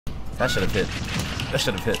That should have hit. That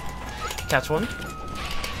should have hit. Catch one.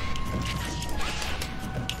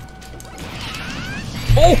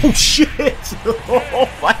 Oh shit! Oh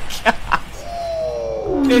my god!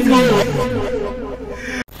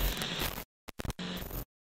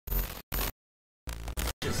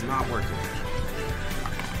 It's not working.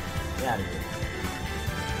 Get out of here.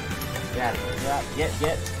 Get out of here.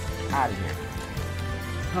 Get out of here.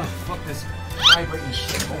 Oh, fuck this vibrating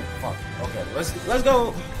shit. Oh fuck. Okay, let's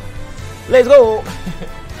go. Let's go.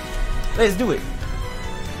 Let's do it.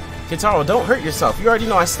 Keitaro, don't hurt yourself. You already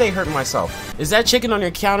know I stay hurting myself. Is that chicken on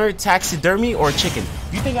your counter taxidermy or chicken?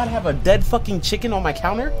 You think I'd have a dead fucking chicken on my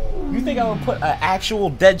counter? You think I would put an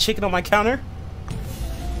actual dead chicken on my counter?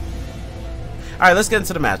 Alright, let's get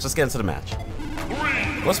into the match. Let's get into the match.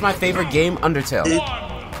 What's my favorite game?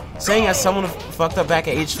 Undertale. Saying as someone who fucked up back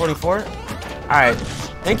at age 24? Alright.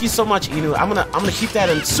 Thank you so much, Inu. I'm gonna keep that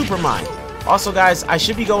in super mind. Also, guys, I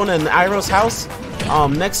should be going to Nairo's house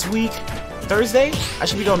next week, Thursday. I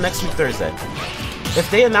should be going next week, Thursday. If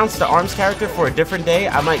they announce the ARMS character for a different day,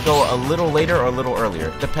 I might go a little later or a little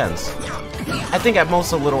earlier. Depends. I think at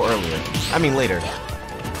most a little earlier. I mean later.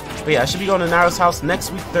 But yeah, I should be going to Nairo's house next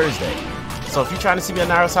week, Thursday. So if you're trying to see me at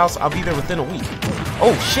Nairo's house, I'll be there within a week.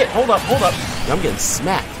 Oh shit! Hold up, hold up. Yeah, I'm getting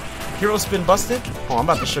smacked. Hero spin busted. Oh, I'm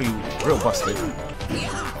about to show you real busted.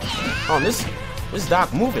 Oh, this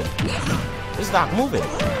Doc moving. This Doc moving.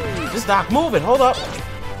 This Doc moving. Hold up.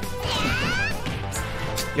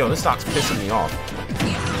 Yo, this Doc's pissing me off.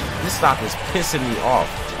 This Doc is pissing me off.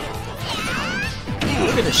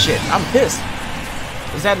 Look at this shit. I'm pissed.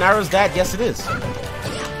 Is that Nairo's dad? Yes, it is.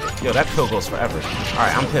 Yo, that pill goes forever.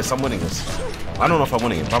 Alright, I'm pissed. I'm winning this. I don't know if I'm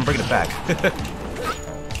winning it, but I'm bringing it back.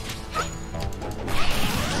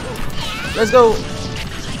 Let's go.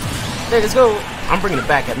 Hey, let's go. I'm bringing it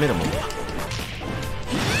back at minimum.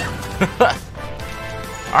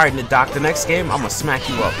 Alright, Doc, the next game, I'm gonna smack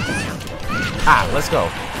you up. Ah, let's go.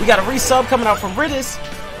 We got a resub coming out from Riddis.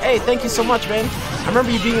 Hey, thank you so much, man. I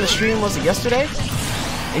remember you being in the stream, was it yesterday?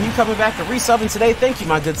 And you coming back to resubbing today. Thank you,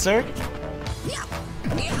 my good sir.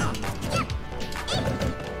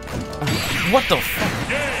 What the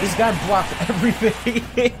fuck? This guy blocked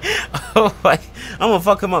everything. Oh my. I'm gonna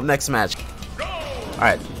fuck him up next match.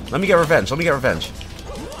 Alright, let me get revenge. Let me get revenge.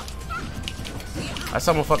 I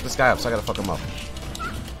saw him gonna fuck this guy up, so I gotta fuck him up.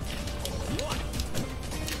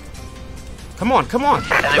 Come on, come on.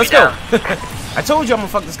 Let's go. I told you I'm gonna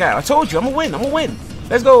fuck this guy up. I told you I'm gonna win. I'm gonna win.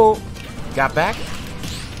 Let's go. Got back.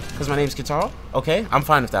 Because my name's Keitaro. Okay, I'm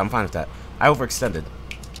fine with that. I'm fine with that. I overextended.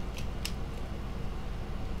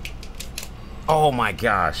 Oh my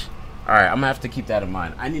gosh. Alright, I'm gonna have to keep that in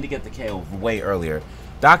mind. I need to get the KO way earlier.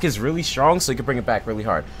 Doc is really strong, so he can bring it back really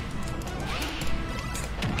hard.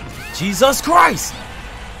 Jesus Christ!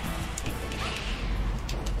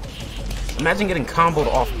 Imagine getting comboed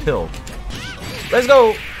off pill. Let's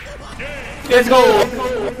go! Let's go!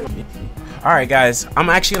 Alright guys, I'm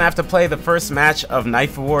actually gonna have to play the first match of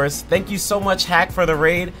Naifu Wars. Thank you so much, Hack, for the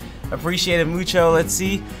raid. Appreciate it mucho. Let's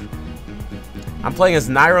see. I'm playing as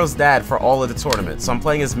Nairo's dad for all of the tournament. So I'm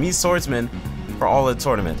playing as me Swordsman for all of the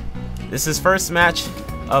tournament. This is first match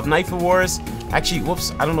of Naifu Wars. Actually,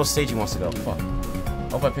 whoops, I don't know what stage he wants to go. Fuck.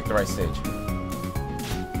 Hope I picked the right stage.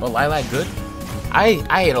 Oh, Lilac good? I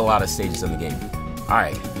hate a lot of stages in the game.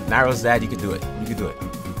 Alright, Nairo's dad, you can do it. You can do it.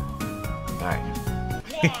 Alright.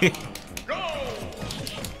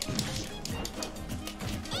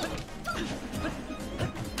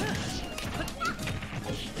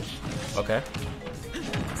 Okay.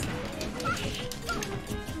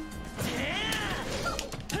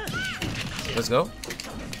 Let's go.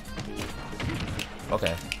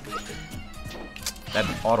 Okay. That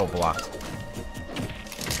auto blocked.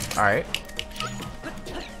 Alright.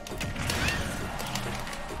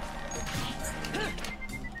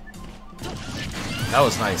 That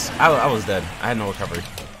was nice. I was dead. I had no recovery.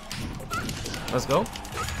 Let's go.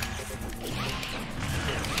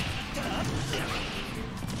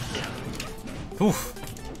 Oof.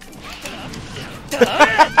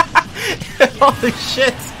 Holy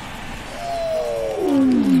shit.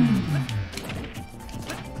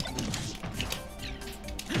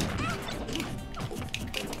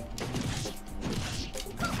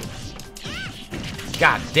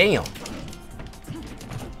 God damn.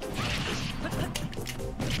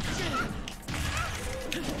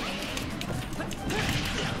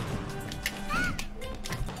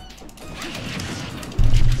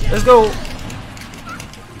 Let's go.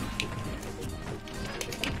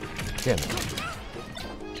 Damn it.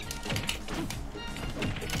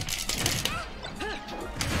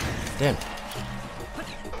 Damn it.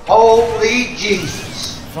 Holy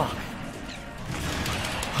Jesus. Fuck.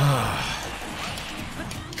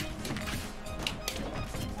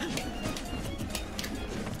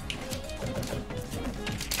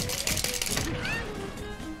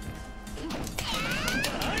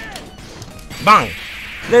 Bang.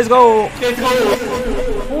 Let's go.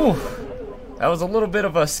 Ooh. That was a little bit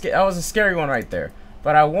of a scary one right there.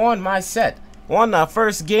 But I won my set. Won the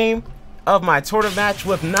first game of my tournament match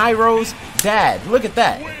with Nairo's dad. Look at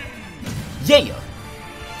that. Yeah.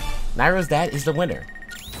 Nairo's dad is the winner.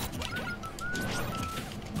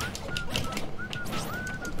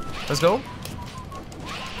 Let's go.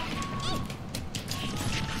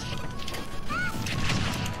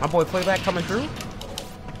 My boy Playback coming through.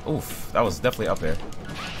 Oof, that was definitely up there.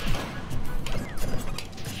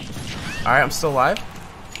 Alright, I'm still alive.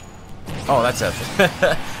 Oh, that's it.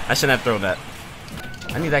 I shouldn't have thrown that.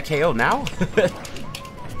 I need that KO now.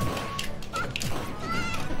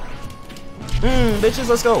 Bitches,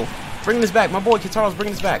 let's go. Bring this back. My boy Keitaro's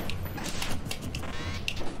bringing this back.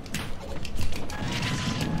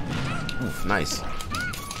 Oof, nice.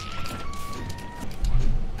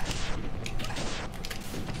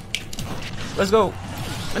 Let's go.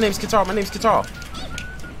 My name's Keitaro. My name's Keitaro.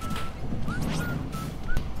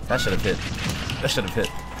 That should have hit. That should have hit.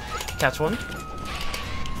 Catch one.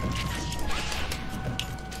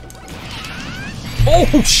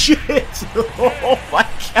 Oh shit! Oh my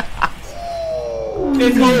god!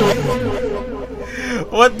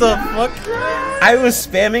 What the fuck? I was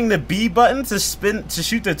spamming the B button to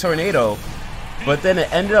shoot the tornado, but then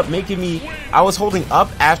it ended up making me. I was holding up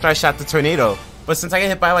after I shot the tornado, but since I got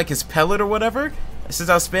hit by like his pellet or whatever, since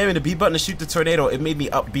I was spamming the B button to shoot the tornado, it made me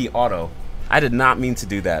up B auto. I did not mean to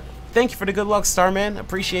do that. Thank you for the good luck, Starman.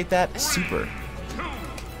 Appreciate that. Super.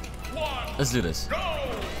 Let's do this.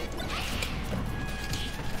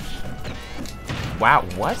 Wow,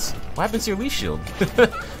 what? What happened to your leaf shield?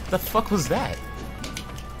 The fuck was that?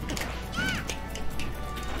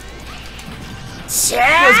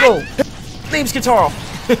 Let's go. Name's Keitaro.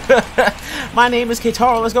 My name is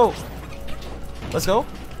Keitaro. Let's go. Let's go.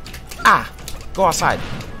 Ah, go outside.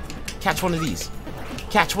 Catch one of these.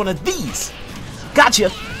 Catch one of these.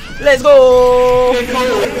 Gotcha. Let's go.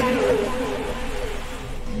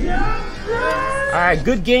 All right,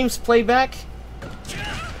 good games. Playback.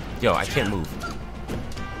 Yo, I can't move.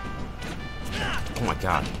 Oh my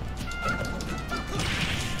god.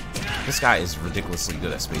 This guy is ridiculously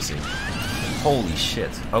good at spacing. Holy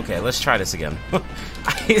shit. Okay, let's try this again.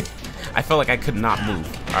 I felt like I could not move.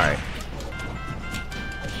 Alright.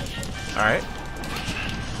 Alright.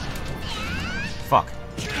 Fuck.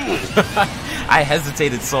 I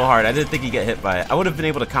hesitated so hard. I didn't think he'd get hit by it. I would have been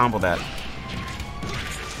able to combo that.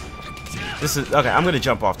 This is okay. I'm gonna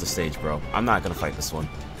jump off the stage, bro. I'm not gonna fight this one.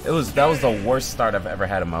 That was the worst start I've ever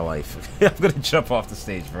had in my life. I'm gonna jump off the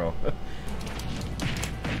stage, bro.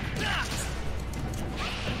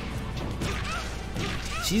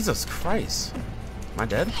 Jesus Christ. Am I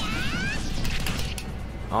dead?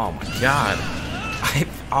 Oh my god.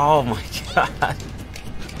 Oh my god.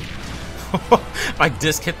 My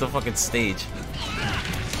disc hit the fucking stage.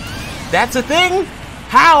 That's a thing?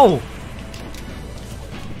 How?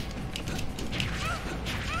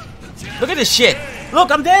 Look at this shit.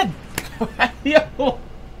 Look, I'm dead. Yo.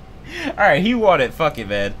 Alright, he won it. Fuck it,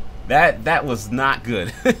 man. That was not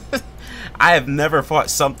good. I have never fought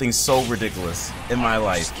something so ridiculous in my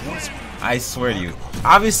life. I swear to you.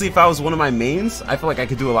 Obviously, if I was one of my mains, I feel like I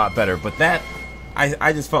could do a lot better. But that,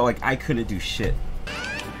 I just felt like I couldn't do shit.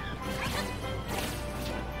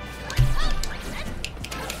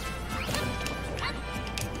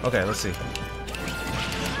 Okay, let's see.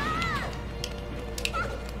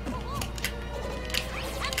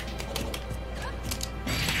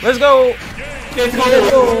 Let's go! Let's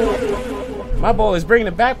go! My boy is bringing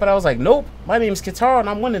it back, but I was like, nope. My name's Keitaro, and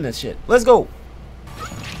I'm winning this shit. Let's go!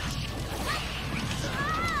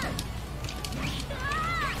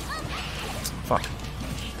 Fuck.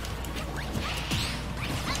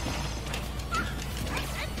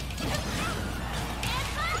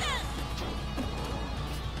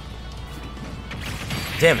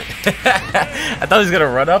 Damn it. I thought he was gonna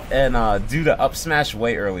run up and do the up smash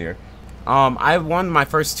way earlier. I won my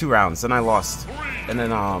first 2 rounds, then I lost. And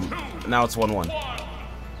then now it's 1-1.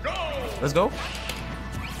 Let's go.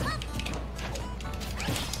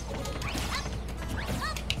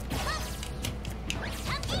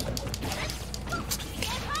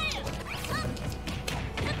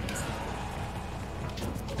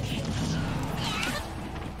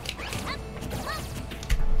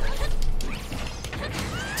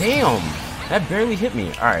 Damn! That barely hit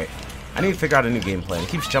me. Alright. I need to figure out a new game plan. It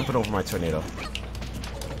keeps jumping over my tornado.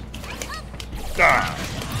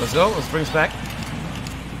 Let's go. Let's bring us back.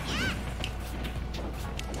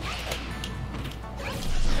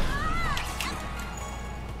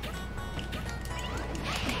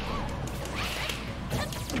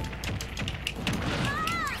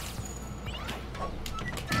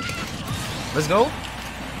 Let's go. All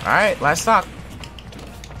right, last stock.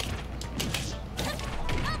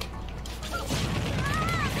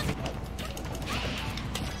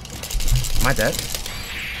 Am I dead?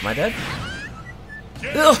 Am I dead?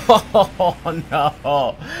 Oh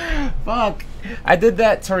no! Fuck! I did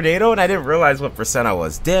that tornado and I didn't realize what percent I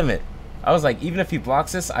was. Damn it! I was like, even if he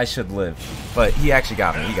blocks this, I should live. But he actually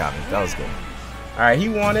got me. He got me. That was good. All right, he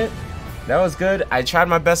won it. That was good. I tried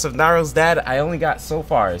my best with Nairo's dad. I only got so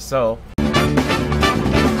far. So